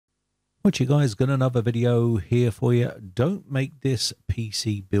What you guys, got another video here for you. Don't make this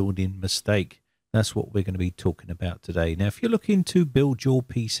PC building mistake. That's what we're going to be talking about today. Now, if you're looking to build your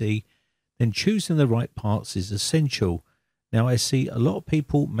PC, then choosing the right parts is essential. Now, I see a lot of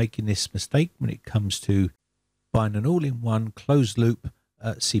people making this mistake when it comes to buying an all-in-one closed-loop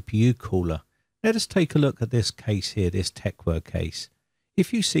CPU cooler. Let us take a look at this case here, this Tecware case.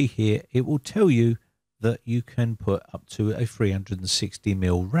 If you see here, it will tell you that you can put up to a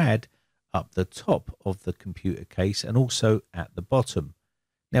 360mm rad up the top of the computer case and also at the bottom.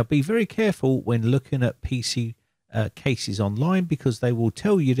 Now, be very careful when looking at PC cases online, because they will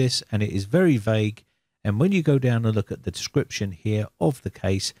tell you this and it is very vague. And when you go down and look at the description here of the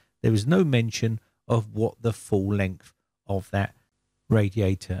case, there is no mention of what the full length of that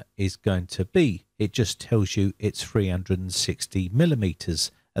radiator is going to be. It just tells you it's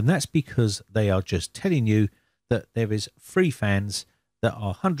 360mm, and that's because they are just telling you that there is 3 fans that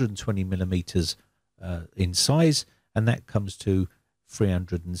are 120mm in size, and that comes to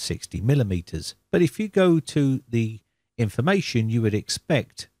 360mm. But if you go to the information, you would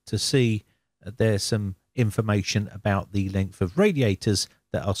expect to see there's some information about the length of radiators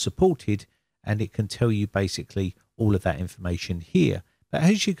that are supported, and it can tell you basically all of that information here. But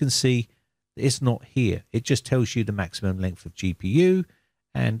as you can see, it's not here. It just tells you the maximum length of GPU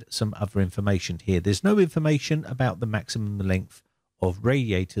and some other information here. There's no information about the maximum length of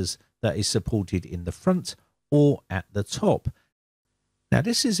radiators that is supported in the front or at the top. Now,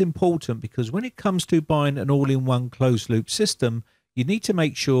 this is important because when it comes to buying an all-in-one closed-loop system, you need to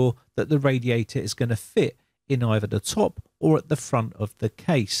make sure that the radiator is going to fit in either the top or at the front of the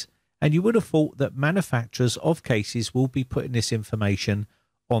case. And you would have thought that manufacturers of cases will be putting this information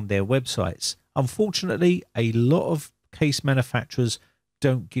on their websites. Unfortunately, a lot of case manufacturers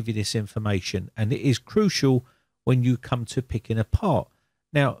don't give you this information, and it is crucial when you come to picking apart.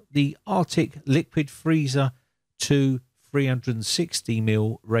 Now, the Arctic liquid freezer to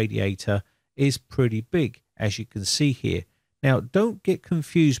 360mm radiator is pretty big, as you can see here. Now, don't get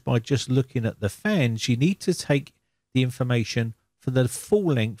confused by just looking at the fans. You need to take the information for the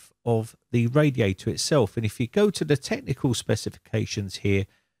full length of the radiator itself. And if you go to the technical specifications here,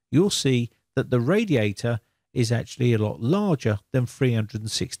 you'll see that the radiator is actually a lot larger than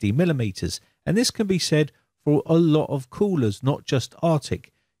 360mm. And this can be said for a lot of coolers, not just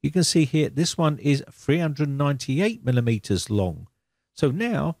Arctic. You can see here, this one is 398mm long. So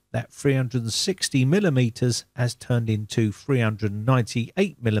now that 360mm has turned into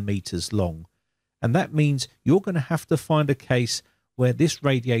 398mm long. And that means you're going to have to find a case where this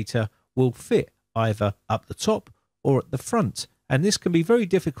radiator will fit either up the top or at the front. And this can be very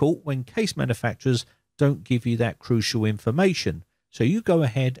difficult when case manufacturers don't give you that crucial information. So you go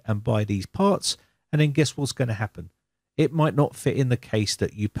ahead and buy these parts, and then guess what's going to happen? It might not fit in the case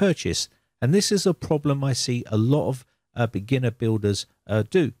that you purchase. And this is a problem I see a lot of beginner builders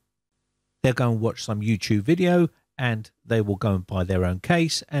do. They'll go and watch some YouTube video, and they will go and buy their own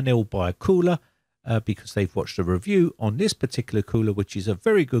case, and they'll buy a cooler because they've watched a review on this particular cooler, which is a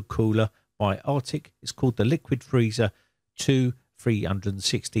very good cooler by Arctic. It's called the Liquid Freezer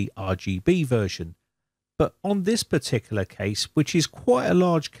 360 RGB version. But on this particular case, which is quite a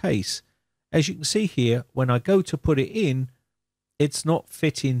large case, as you can see here, when I go to put it in, it's not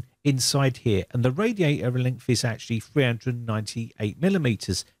fitting inside here. And the radiator length is actually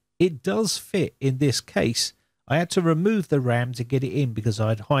 398mm. It does fit in this case. I had to remove the RAM to get it in because I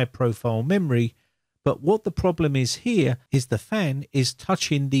had high profile memory. But what the problem is here is the fan is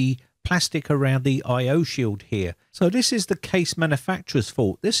touching the plastic around the I/O shield here. So this is the case manufacturer's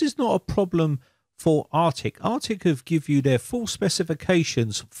fault. This is not a problem for Arctic. Arctic have give you their full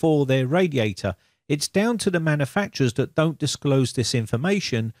specifications for their radiator. It's down to the manufacturers that don't disclose this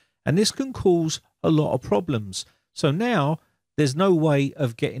information, and this can cause a lot of problems. So now there's no way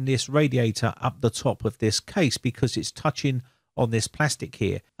of getting this radiator up the top of this case because it's touching on this plastic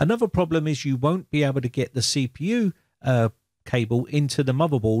here. Another problem is you won't be able to get the CPU cable into the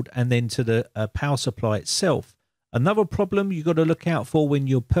motherboard and then to the power supply itself. Another problem you've got to look out for when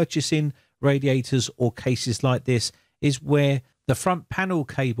you're purchasing radiators or cases like this is where the front panel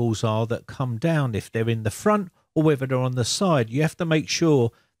cables are that come down, if they're in the front or whether they're on the side. You have to make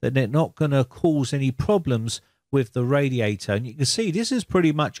sure that they're not going to cause any problems with the radiator. And you can see this is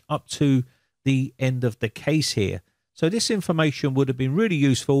pretty much up to the end of the case here. So this information would have been really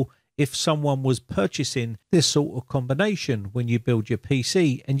useful if someone was purchasing this sort of combination when you build your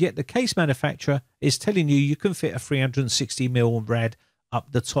PC, and yet the case manufacturer is telling you you can fit a 360mm rad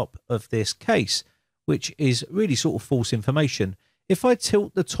up the top of this case, which is really sort of false information. If I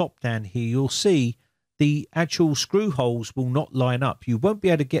tilt the top down here, you'll see the actual screw holes will not line up. You won't be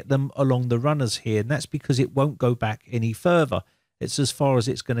able to get them along the runners here, and that's because it won't go back any further. It's as far as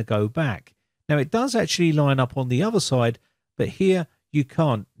it's going to go back. Now, it does actually line up on the other side, but here you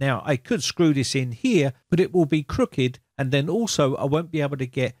can't. Now, I could screw this in here, but it will be crooked, and then also I won't be able to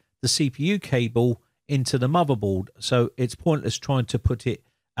get the CPU cable into the motherboard, so it's pointless trying to put it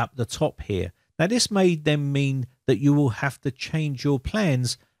up the top here. Now, this may then mean that you will have to change your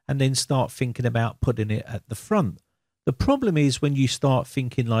plans and then start thinking about putting it at the front. The problem is when you start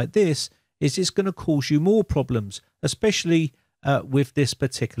thinking like this, is it's going to cause you more problems, especially with this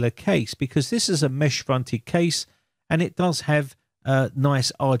particular case, because this is a mesh fronted case and it does have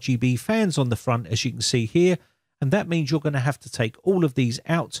nice RGB fans on the front, as you can see here, and that means you're going to have to take all of these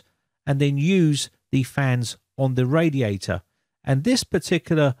out and then use the fans on the radiator. And this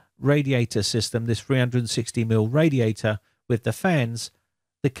particular radiator system, this 360mm radiator with the fans,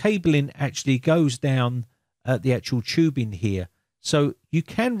 the cabling actually goes down the actual tubing here. So you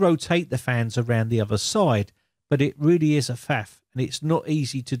can rotate the fans around the other side, but it really is a faff and it's not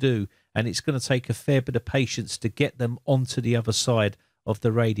easy to do. And it's going to take a fair bit of patience to get them onto the other side of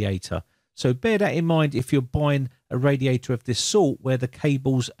the radiator. So bear that in mind if you're buying a radiator of this sort where the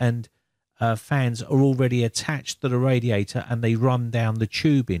cables and fans are already attached to the radiator and they run down the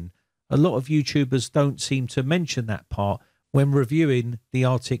tubing. A lot of YouTubers don't seem to mention that part when reviewing the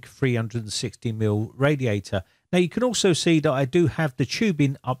Arctic 360mm radiator. Now you can also see that I do have the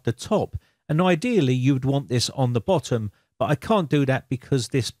tubing up the top, and ideally you would want this on the bottom, but I can't do that because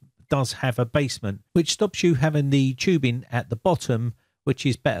this does have a basement, which stops you having the tubing at the bottom, which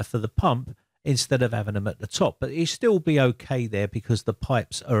is better for the pump, instead of having them at the top. But it'll still be okay there because the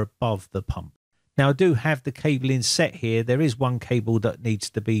pipes are above the pump. Now I do have the cabling set here. There is one cable that needs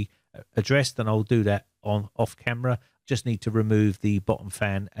to be addressed, and I'll do that on off camera. Just need to remove the bottom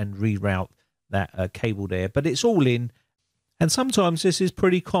fan and reroute that cable there, but it's all in. And sometimes this is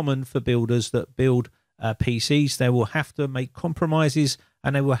pretty common for builders that build PCs. They will have to make compromises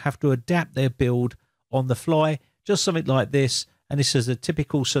and they will have to adapt their build on the fly, just something like this. And this is a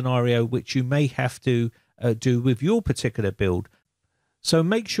typical scenario which you may have to do with your particular build. So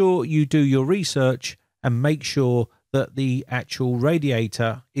make sure you do your research and make sure that the actual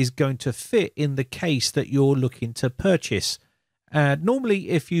radiator is going to fit in the case that you're looking to purchase. Normally,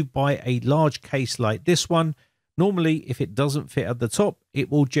 if you buy a large case like this one, normally if it doesn't fit at the top, it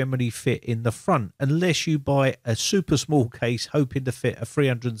will generally fit in the front, unless you buy a super small case hoping to fit a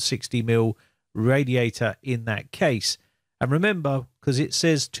 360mm radiator in that case. And remember, because it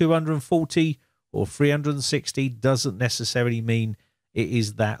says 240 or 360 doesn't necessarily mean it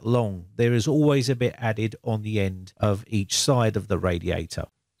is that long. There is always a bit added on the end of each side of the radiator.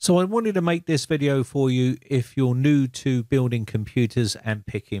 So I wanted to make this video for you if you're new to building computers and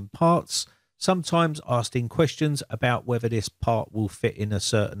picking parts. Sometimes asking questions about whether this part will fit in a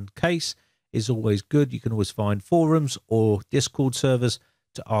certain case is always good. You can always find forums or Discord servers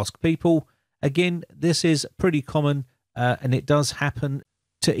to ask people. Again, this is pretty common and it does happen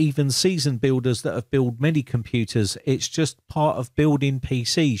to even seasoned builders that have built many computers. It's just part of building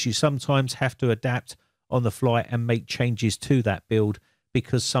PCs. You sometimes have to adapt on the fly and make changes to that build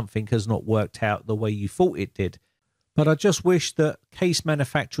because something has not worked out the way you thought it did. But I just wish that case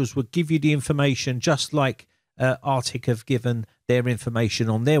manufacturers would give you the information just like Arctic have given their information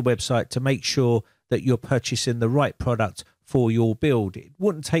on their website to make sure that you're purchasing the right product for your build. It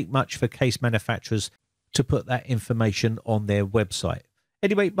wouldn't take much for case manufacturers to put that information on their website.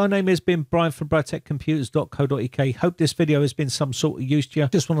 Anyway, my name has been Brian from briteccomputers.co.uk. Hope this video has been some sort of use to you.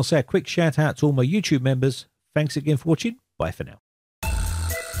 Just want to say a quick shout out to all my YouTube members. Thanks again for watching. Bye for now.